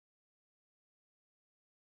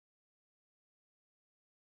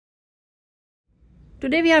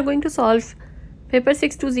Today we are going to solve paper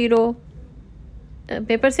 620,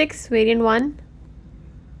 paper 6 variant 1,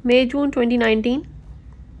 May-June 2019.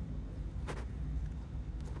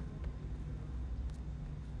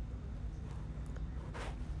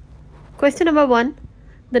 Question number 1.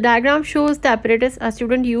 The diagram shows the apparatus a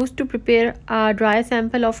student used to prepare a dry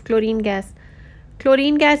sample of chlorine gas.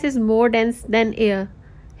 Chlorine gas is more dense than air.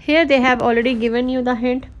 Here they have already given you the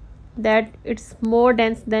hint that it's more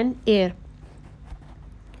dense than air.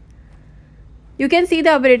 You can see the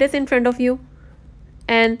apparatus in front of you,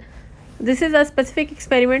 and this is a specific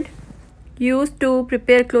experiment used to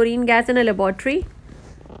prepare chlorine gas in a laboratory.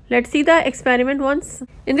 Let's see the experiment once.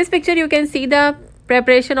 In this picture you can see the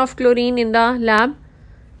preparation of chlorine in the lab.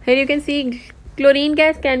 Here you can see chlorine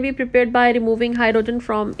gas can be prepared by removing hydrogen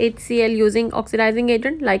from HCl using oxidizing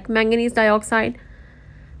agent like manganese dioxide,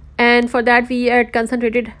 and for that we add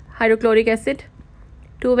concentrated hydrochloric acid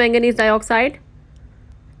to manganese dioxide,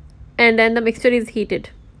 and then the mixture is heated.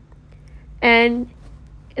 And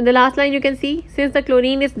in the last line you can see, since the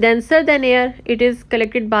chlorine is denser than air, it is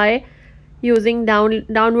collected by using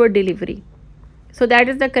downward delivery. So that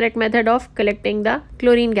is the correct method of collecting the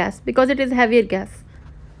chlorine gas, because it is heavier gas.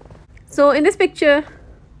 So in this picture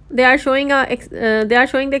they are showing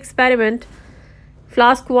the experiment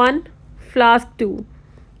flask 1, flask 2.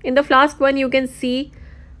 In the flask 1 you can see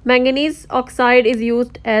manganese oxide is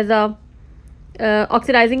used as a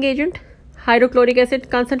oxidizing agent. Hydrochloric acid,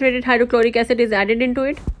 concentrated hydrochloric acid is added into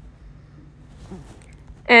it,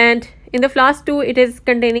 and in the flask 2 it is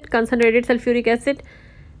containing concentrated sulfuric acid,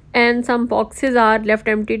 and some boxes are left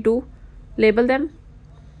empty to label them.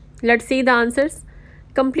 Let's see the answers.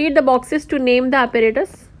 Complete the boxes to name the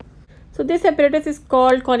apparatus. So this apparatus is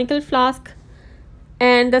called conical flask,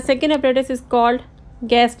 and the second apparatus is called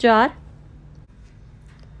gas jar.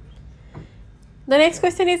 The next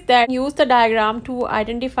question is that use the diagram to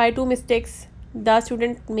identify two mistakes the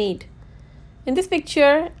student made. In this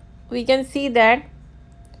picture we can see that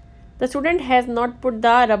the student has not put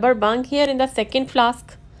the rubber bung here in the second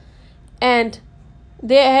flask, and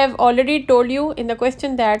they have already told you in the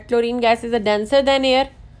question that chlorine gas is denser than air,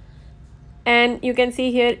 and you can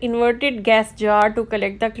see here inverted gas jar to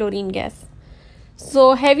collect the chlorine gas.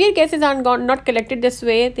 So heavier gases are not collected this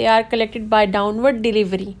way, they are collected by downward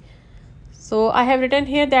delivery. So I have written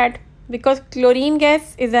here that because chlorine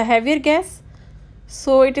gas is a heavier gas,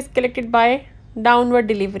 so it is collected by downward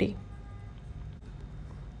delivery.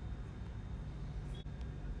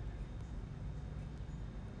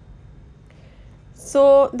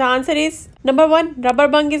 So the answer is number 1, rubber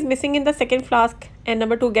bung is missing in the second flask, and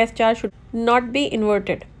number 2, gas jar should not be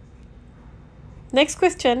inverted. Next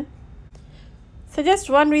question. Suggest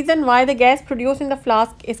one reason why the gas produced in the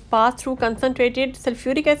flask is passed through concentrated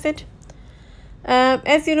sulfuric acid.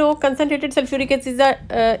 As you know, concentrated sulfuric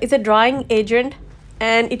acid is a drying agent,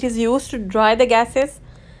 and it is used to dry the gases.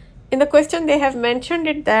 In the question they have mentioned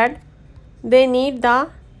it that they need the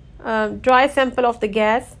dry sample of the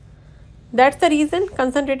gas. That's the reason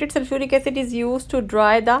concentrated sulfuric acid is used to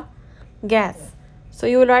dry the gas. So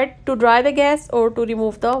you will write to dry the gas or to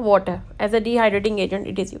remove the water. As a dehydrating agent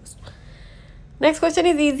it is used. Next question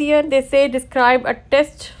is easier. They say describe a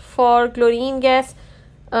test for chlorine gas.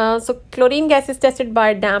 So chlorine gas is tested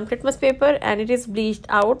by damp litmus paper and it is bleached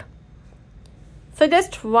out.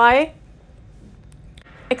 Suggest why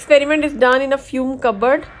experiment is done in a fume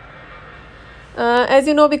cupboard. As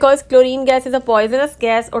you know, because chlorine gas is a poisonous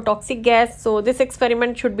gas or toxic gas, so this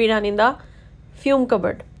experiment should be done in the fume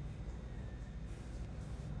cupboard.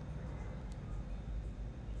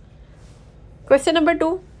 Question number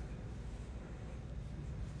 2.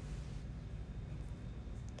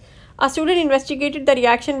 A student investigated the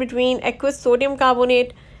reaction between aqueous sodium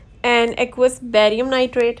carbonate and aqueous barium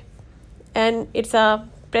nitrate, and it's a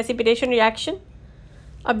precipitation reaction.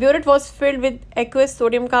 A burette was filled with aqueous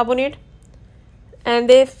sodium carbonate, and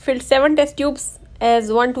they filled 7 test tubes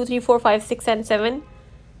as 1, 2, 3, 4, 5, 6 and 7.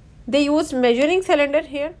 They used measuring cylinder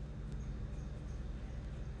here.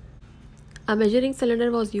 A measuring cylinder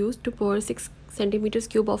was used to pour 6 centimeters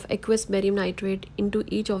cube of aqueous barium nitrate into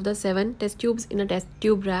each of the 7 test tubes in a test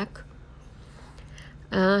tube rack.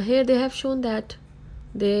 Here they have shown that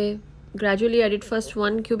they gradually added first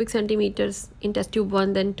 1 cubic centimeters in test tube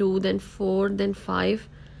 1, then 2, then 4, then 5,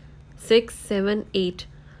 6, 7, 8.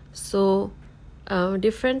 So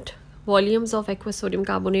different volumes of aqueous sodium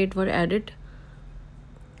carbonate were added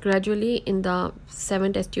gradually in the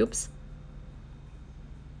 7 test tubes.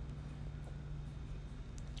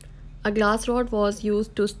 A glass rod was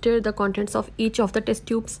used to stir the contents of each of the test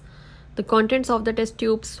tubes. The contents of the test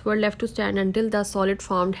tubes were left to stand until the solid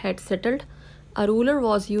formed had settled a ruler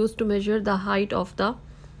was used to measure the height of the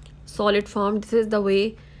solid formed. This is the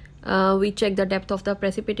way we check the depth of the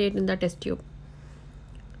precipitate in the test tube.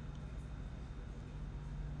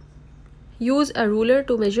 Use a ruler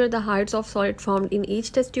to measure the heights of solid formed in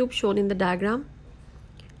each test tube shown in the diagram.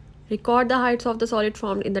 Record the heights of the solid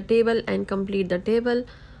formed in the table and complete the table.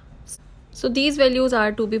 So these values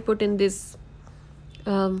are to be put in this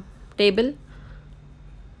table.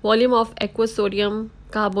 Volume of aqueous sodium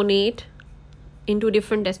carbonate into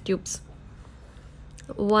different test tubes.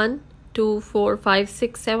 1, 2, 4, 5,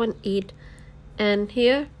 6, 7, 8. And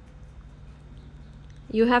here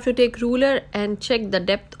you have to take ruler and check the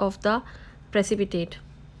depth of the precipitate.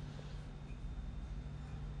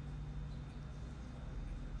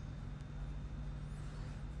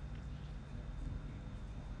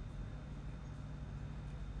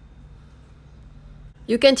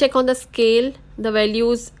 You can check on the scale the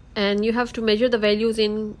values, and you have to measure the values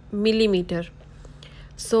in millimeter.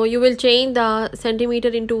 So you will change the centimeter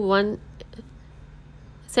into 1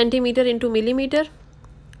 centimeter into millimeter.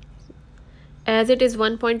 As it is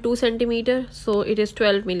 1.2 centimeter, so it is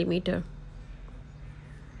 12 millimeter.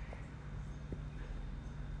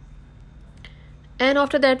 And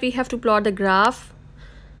after that we have to plot the graph.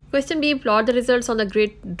 Question B, plot the results on the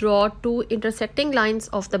grid. Draw two intersecting lines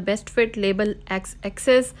of the best fit, label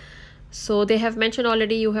x-axis. So they have mentioned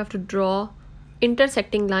already you have to draw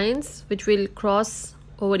intersecting lines which will cross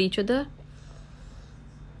over each other.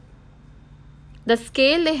 The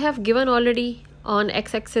scale they have given already on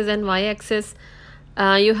x-axis and y-axis.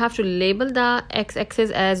 You have to label the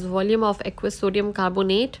x-axis as volume of aqueous sodium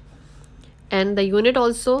carbonate and the unit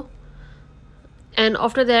also. And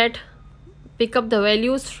after that pick up the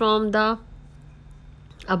values from the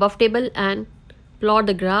above table and plot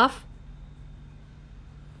the graph.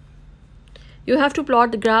 You have to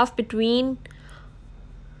plot the graph between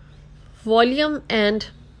volume and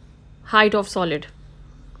height of solid.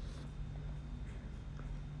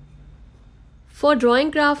 For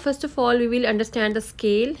drawing graph, first of all we will understand the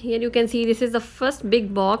scale. Here you can see this is the first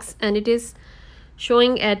big box and it is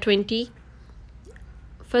showing at 20.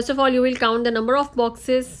 First of all you will count the number of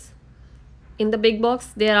boxes in the big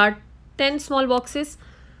box. There are 10 small boxes,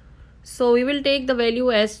 so we will take the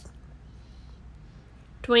value as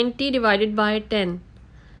 20 divided by 10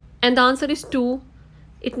 and the answer is 2.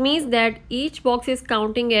 It means that each box is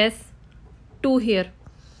counting as 2 here.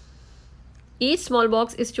 Each small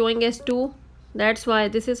box is showing as 2. That's why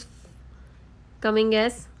this is coming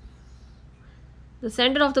as, the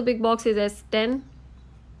center of the big box is as 10.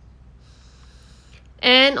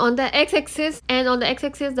 And on the x-axis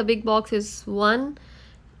the big box is 1.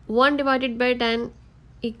 1 divided by 10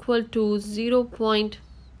 equal to 0.1.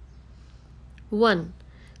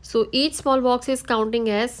 So each small box is counting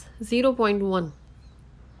as 0.1.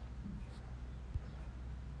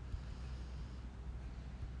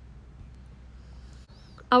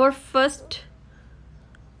 Our first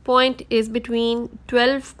point is between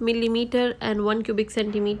 12 millimeter and 1 cubic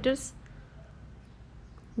centimeters.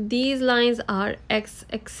 These lines are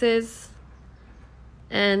x-axis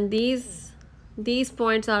and these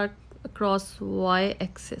points are across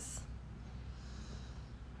y-axis.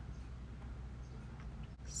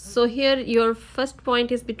 So here your first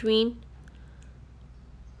point is between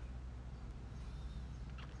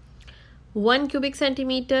 1 cubic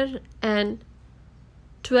centimeter and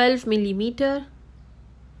 12 millimeter.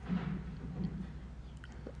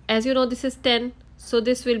 As you know, this is 10, so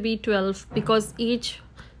this will be 12 because each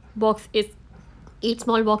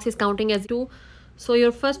small box is counting as 2. So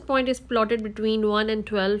your first point is plotted between 1 and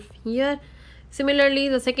 12 here. Similarly,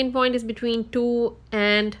 the second point is between 2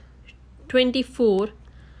 and 24.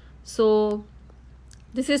 So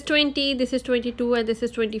this is 20, this is 22, and this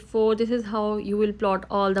is 24. This is how you will plot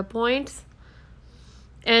all the points.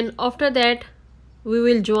 And after that we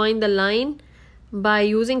will join the line by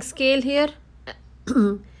using scale here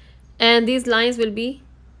and these lines will be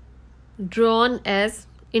drawn as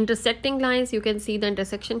intersecting lines. You can see the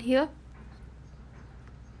intersection here.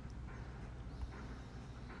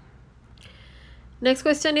 Next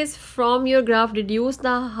question is, from your graph deduce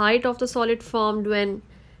the height of the solid formed when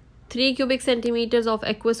 3 cubic centimeters of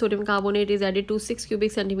aqueous sodium carbonate is added to 6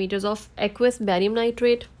 cubic centimeters of aqueous barium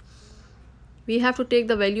nitrate. We have to take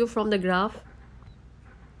the value from the graph.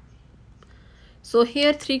 So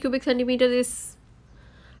here 3 cubic centimeters is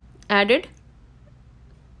added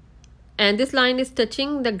and this line is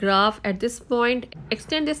touching the graph at this point.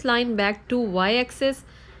 Extend this line back to y-axis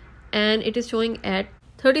and it is showing at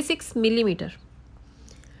 36 millimeter.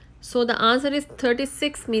 So the answer is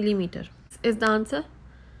 36 millimeter is the answer.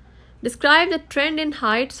 Describe the trend in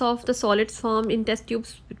heights of the solids formed in test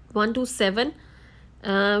tubes 1 to 7,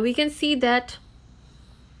 we can see that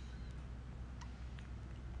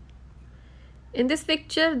in this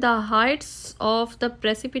picture the heights of the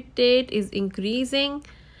precipitate is increasing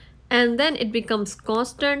and then it becomes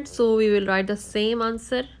constant, so we will write the same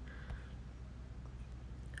answer.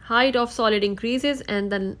 Height of solid increases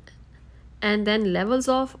and then levels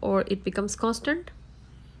off, or it becomes constant.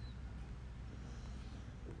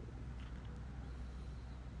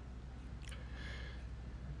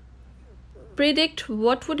 Predict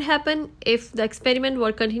what would happen if the experiment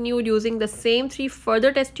were continued using the same 3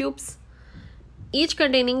 further test tubes, each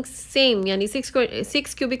containing same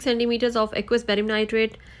 6 cubic centimeters of aqueous barium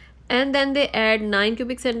nitrate, and then they add 9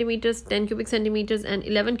 cubic centimeters, 10 cubic centimeters and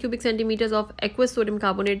 11 cubic centimeters of aqueous sodium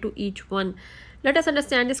carbonate to each one. Let us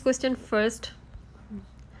understand this question first.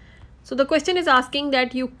 So the question is asking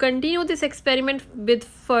that you continue this experiment with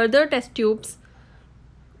further test tubes.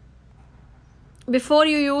 Before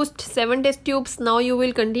you used 7 test tubes, now you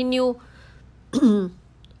will continue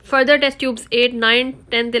further test tubes 8, 9,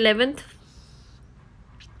 10th, 11th,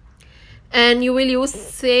 and you will use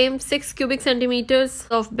same 6 cubic centimeters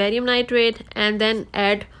of barium nitrate and then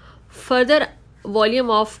add further volume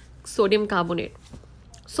of sodium carbonate.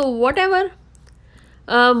 So whatever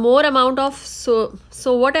more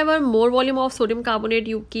volume of sodium carbonate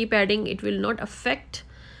you keep adding, it will not affect,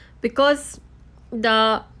 because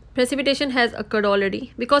the precipitation has occurred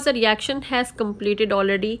already, because the reaction has completed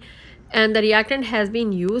already and the reactant has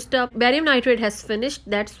been used up. Barium nitrate has finished,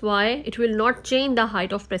 that's why it will not change the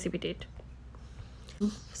height of precipitate.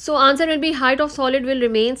 So answer will be height of solid will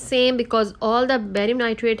remain same because all the barium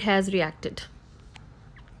nitrate has reacted.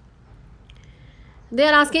 They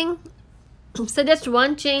are asking, suggest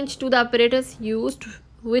one change to the apparatus used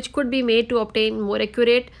which could be made to obtain more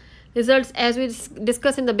accurate results. As we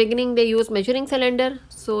discussed in the beginning, they use measuring cylinder,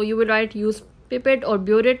 so you will write use pipette or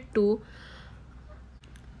burette to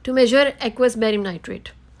measure aqueous barium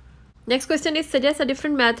nitrate. Next question is, suggest a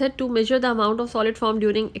different method to measure the amount of solid formed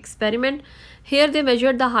during experiment. Here they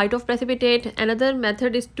measured the height of precipitate. Another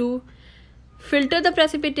method is to filter the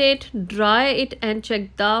precipitate, dry it and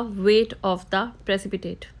check the weight of the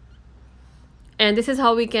precipitate. And this is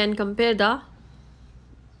how we can compare the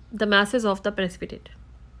masses of the precipitate.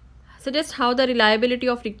 Suggest how the reliability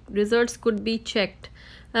of results could be checked.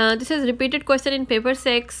 This is repeated question in paper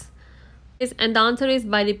 6, and the answer is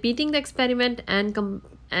by repeating the experiment and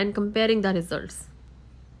comparing the results.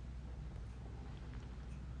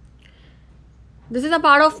 This is a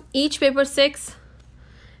part of each paper 6.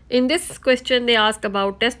 In this question they ask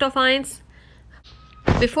about test of ions.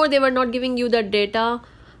 Before they were not giving you the data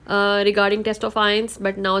regarding test of ions,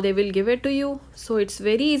 but now they will give it to you, so it's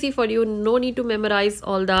very easy for you. No need to memorize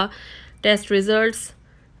all the test results.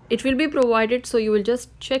 It will be provided, so you will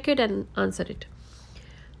just check it and answer it.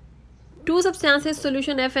 2 substances,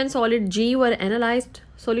 solution F and solid G, were analyzed.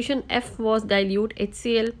 Solution F was dilute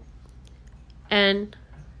HCl and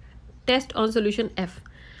test on solution F.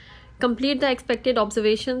 Complete the expected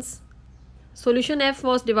observations. Solution F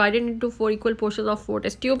was divided into 4 equal portions of 4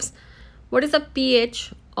 test tubes. What is the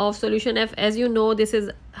pH of solution F? As you know, this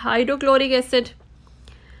is hydrochloric acid.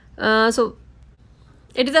 So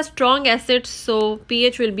it is a strong acid, so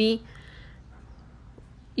pH will be,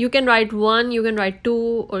 you can write 1, you can write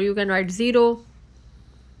 2, or you can write 0.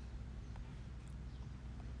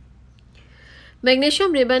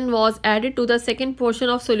 Magnesium ribbon was added to the second portion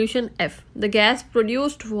of solution F. The gas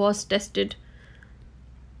produced was tested.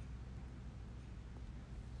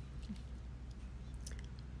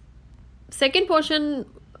 Second portion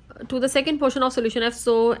of solution F.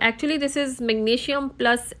 So actually this is magnesium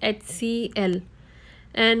plus HCl,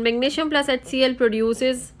 and magnesium plus HCl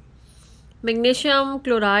produces magnesium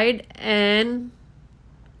chloride and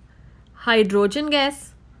hydrogen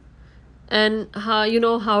gas. And you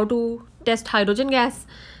know how to test hydrogen gas.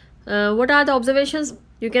 What are the observations?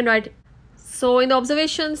 You can write. So in the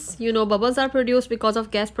observations, you know, bubbles are produced because of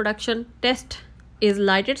gas production. Test is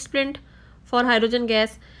lighted splint for hydrogen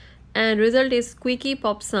gas, and result is squeaky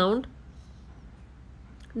pop sound.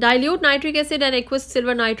 Dilute nitric acid and aqueous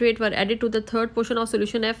silver nitrate were added to the third portion of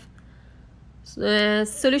solution F.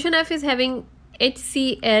 Solution F is having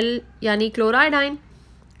HCl, yani chloride ion.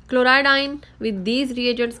 Chloride ion with these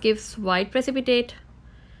reagents gives white precipitate.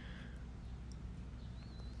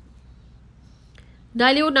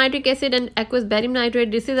 Dilute nitric acid and aqueous barium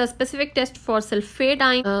nitrate. This is a specific test for sulfate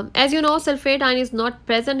ion. As you know, sulfate ion is not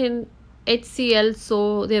present in HCl,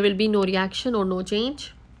 so there will be no reaction or no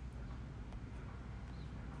change.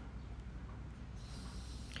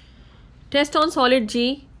 Test on solid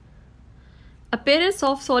G. Appearance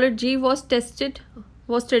of solid G was studied.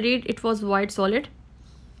 It was white solid.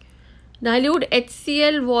 Dilute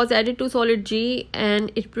HCl was added to solid G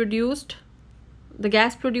and the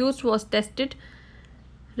gas produced was tested.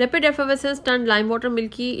 Rapid effervescence turned lime water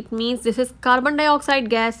milky. It means this is carbon dioxide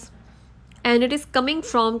gas and it is coming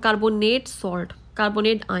from carbonate salt,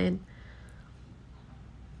 carbonate ion.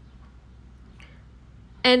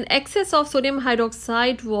 And excess of sodium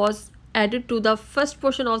hydroxide was added to the first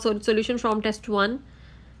portion of solution from test 1,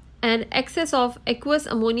 and excess of aqueous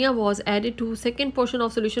ammonia was added to second portion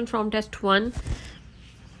of solution from test 1,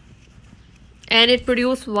 and it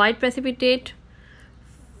produced white precipitate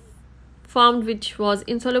formed which was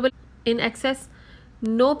insoluble in excess.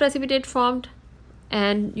 No precipitate formed,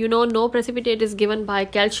 and no precipitate is given by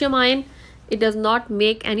calcium ion. It does not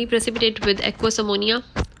make any precipitate with aqueous ammonia.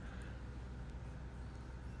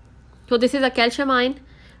 So this is a calcium ion.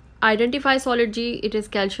 Identify solid G, it is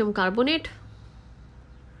calcium carbonate.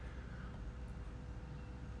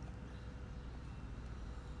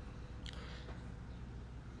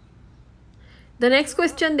 The next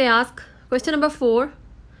question they ask, question number 4.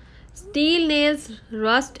 Steel nails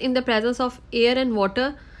rust in the presence of air and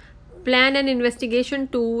water. Plan an investigation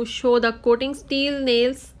to show the coating steel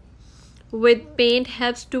nails with paint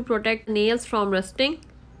helps to protect nails from rusting.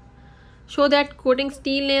 Show that coating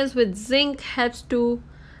steel nails with zinc helps to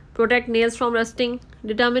protect nails from rusting.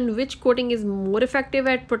 Determine which coating is more effective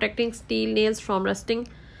at protecting steel nails from rusting.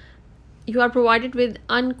 You are provided with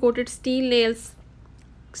uncoated steel nails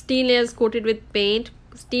coated with paint,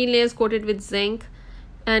 steel nails coated with zinc,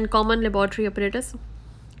 and common laboratory apparatus.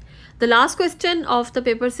 The last question of the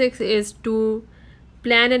paper 6 is to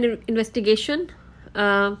plan an investigation.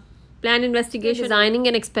 Designing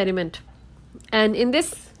an experiment. And in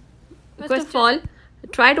this, first of all,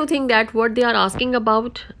 try to think that what they are asking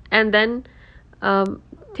about, and then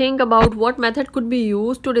think about what method could be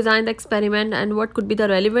used to design the experiment and what could be the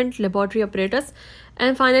relevant laboratory apparatus,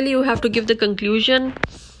 and finally you have to give the conclusion.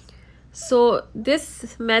 So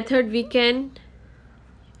this method, we can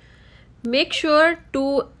make sure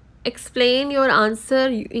to explain your answer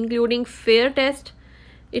including fair test.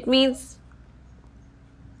 It means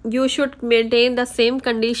you should maintain the same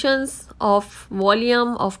conditions of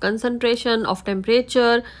volume, of concentration, of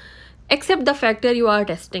temperature, except the factor you are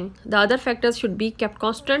testing. The other factors should be kept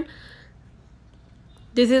constant.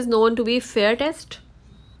 This is known to be fair test.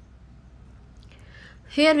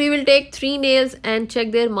 Here we will take 3 nails and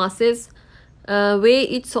check their masses. Weigh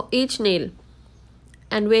each nail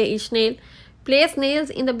and weigh each nail. Place nails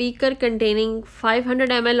in the beaker containing 500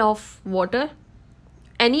 ml of water.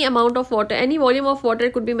 Any amount of water, any volume of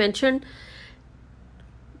water could be mentioned.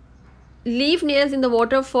 Leave nails in the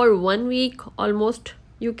water for 1 week almost.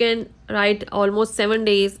 You can write almost 7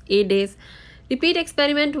 days, 8 days. Repeat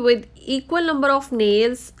experiment with equal number of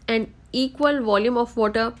nails and equal volume of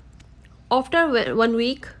water. After 1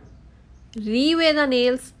 week, reweigh the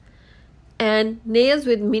nails, and nails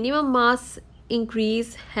with minimum mass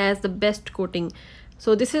increase has the best coating.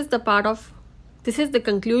 So this is the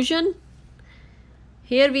conclusion.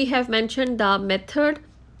 Here we have mentioned the method,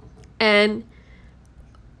 and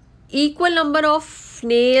equal number of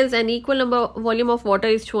nails and equal number volume of water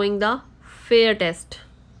is showing the fair test.